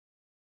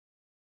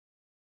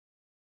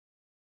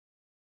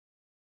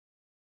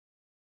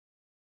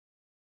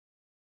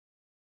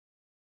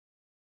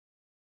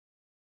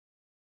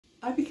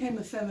I became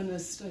a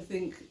feminist, I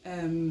think,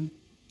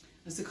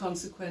 as a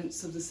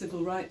consequence of the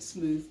civil rights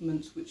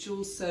movement, which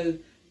also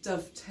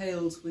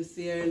dovetailed with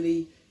the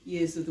early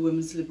years of the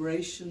women's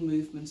liberation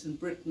movement in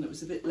Britain. It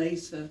was a bit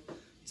later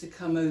to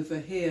come over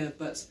here,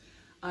 but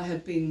I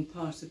had been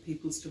part of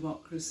People's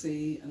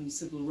Democracy and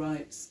civil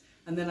rights,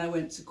 and then I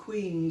went to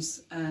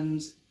Queen's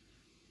and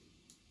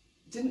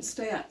didn't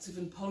stay active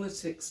in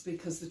politics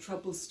because the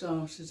trouble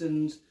started,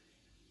 and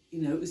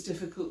you know, it was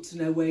difficult to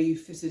know where you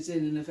fitted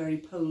in a very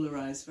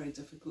polarised, very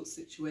difficult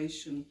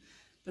situation.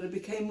 But I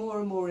became more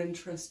and more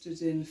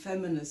interested in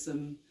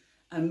feminism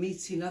and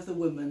meeting other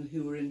women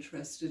who were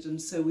interested,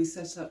 and so we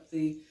set up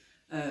the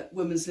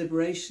Women's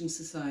Liberation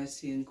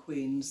Society in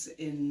Queen's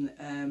in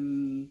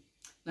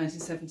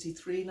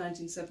 1973,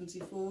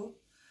 1974,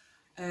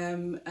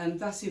 and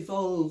that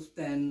evolved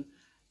then.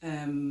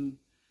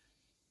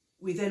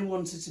 We then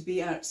wanted to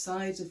be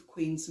outside of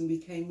Queen's and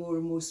became more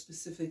and more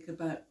specific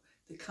about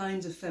the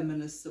kind of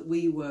feminists that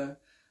we were,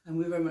 and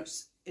we were very much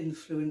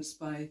influenced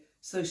by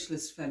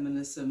socialist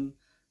feminism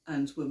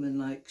and women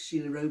like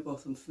Sheila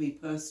Rowbotham, for me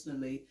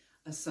personally,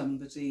 as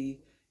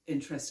somebody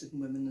interested in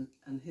women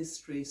and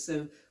history.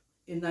 So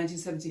in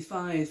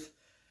 1975,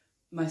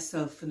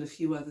 myself and a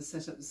few others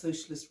set up the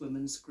Socialist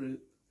Women's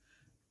Group,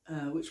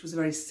 which was a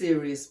very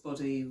serious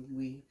body.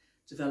 We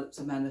developed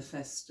a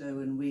manifesto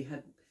and we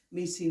had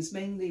meetings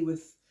mainly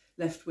with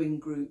left-wing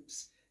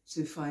groups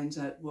to find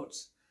out what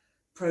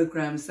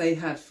programmes they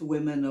had for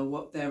women or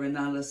what their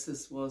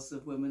analysis was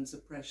of women's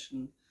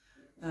oppression.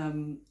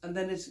 And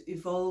then it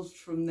evolved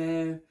from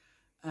there,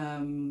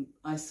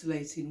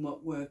 isolating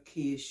what were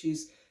key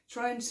issues,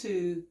 trying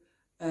to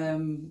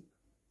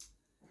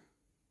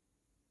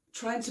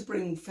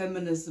bring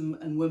feminism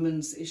and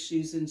women's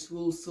issues into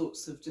all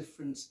sorts of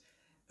different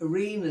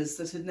arenas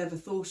that had never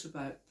thought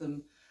about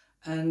them.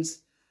 And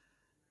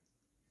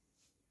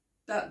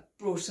that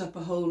brought up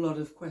a whole lot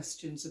of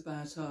questions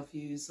about our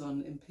views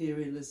on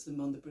imperialism,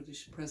 on the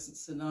British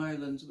presence in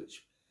Ireland,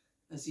 which,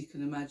 as you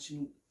can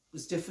imagine,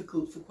 was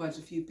difficult for quite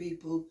a few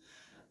people.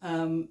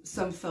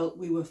 Some felt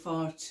we were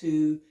far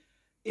too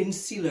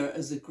insular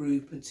as a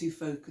group and too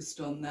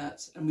focused on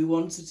that, and we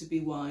wanted to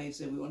be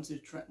wider, we wanted to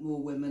attract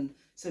more women.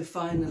 So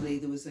finally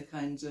there was a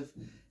kind of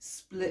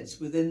split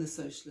within the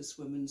Socialist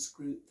Women's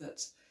Group,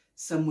 that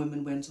some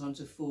women went on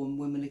to form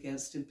Women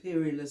Against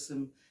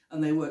Imperialism,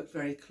 and they worked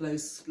very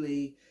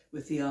closely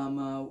with the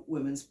Armagh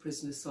Women's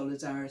Prisoner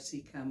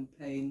Solidarity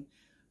campaign,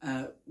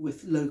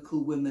 with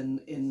local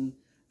women in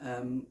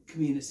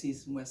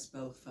communities in West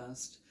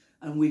Belfast.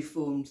 And we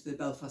formed the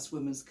Belfast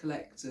Women's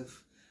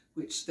Collective,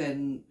 which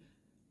then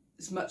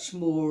is much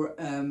more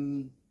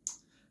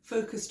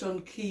focused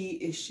on key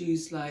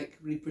issues like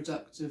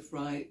reproductive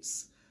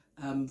rights,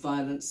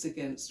 violence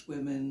against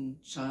women,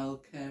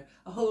 childcare,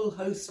 a whole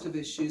host of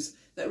issues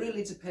that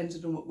really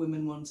depended on what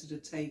women wanted to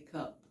take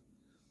up.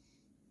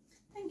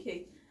 Thank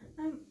you.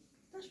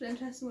 That's really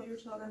interesting what you were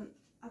talking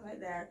about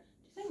there.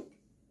 Do you think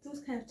those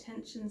kind of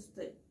tensions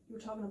that you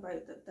were talking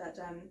about that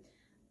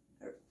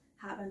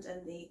happened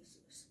in the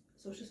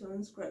Socialist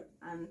Women's Group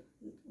and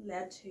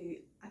led to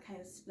a kind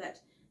of split,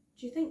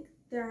 do you think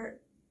they're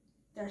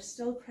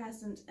still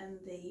present in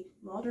the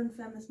modern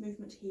feminist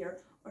movement here,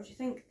 or do you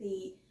think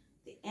the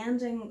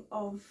ending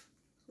of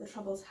the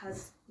Troubles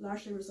has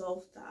largely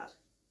resolved that?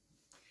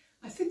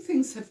 I think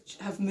things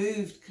have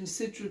moved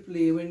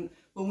considerably. When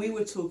we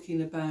were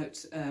talking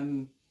about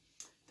the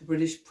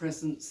British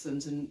presence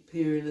and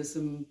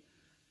imperialism,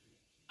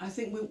 I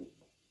think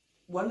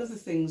one of the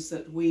things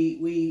that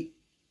we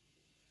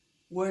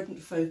weren't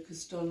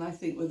focused on, I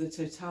think, were the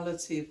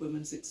totality of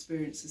women's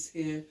experiences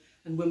here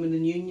and women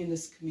in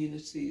unionist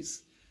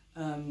communities.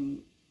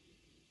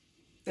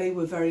 They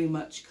were very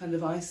much kind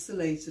of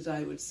isolated,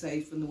 I would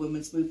say, from the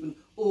women's movement,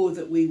 or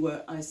that we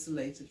were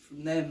isolated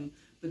from them,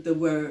 but there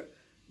were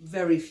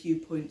very few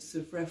points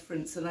of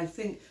reference. And I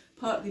think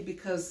partly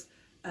because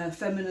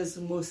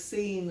feminism was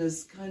seen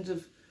as kind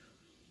of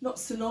not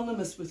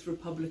synonymous with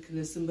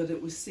republicanism, but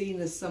it was seen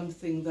as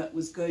something that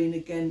was going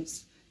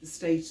against the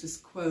status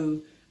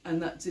quo,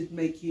 and that did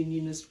make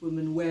unionist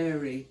women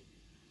wary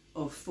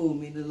of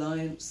forming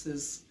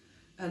alliances.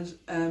 And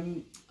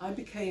I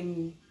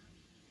became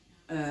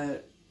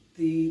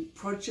the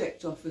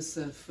project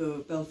officer for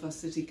Belfast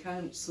City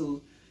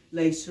Council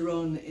later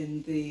on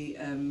in the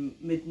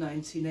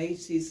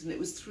mid-1980s, and it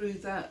was through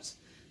that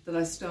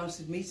I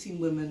started meeting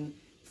women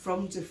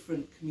from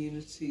different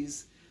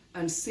communities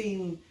and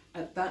seeing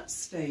at that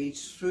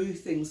stage, through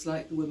things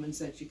like the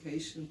Women's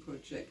Education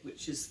Project,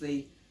 which is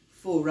the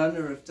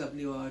forerunner of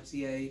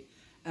WRDA,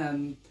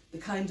 the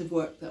kind of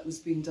work that was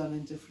being done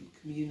in different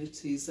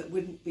communities that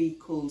wouldn't be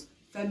called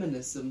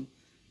feminism,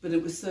 but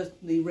it was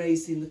certainly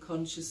raising the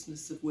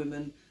consciousness of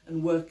women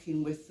and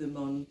working with them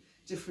on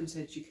different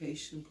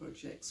education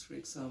projects, for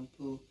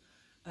example.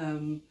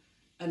 And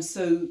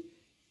so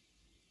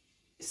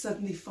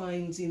suddenly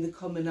finding the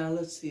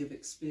commonality of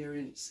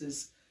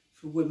experiences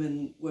for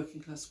women,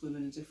 working class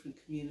women in different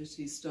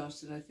communities,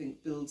 started, I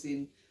think,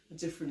 building a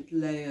different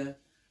layer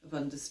of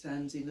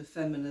understanding of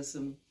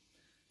feminism.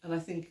 And I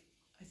think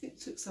I think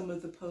took some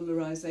of the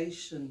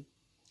polarisation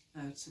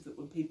out of it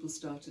when people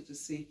started to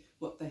see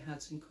what they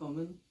had in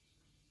common.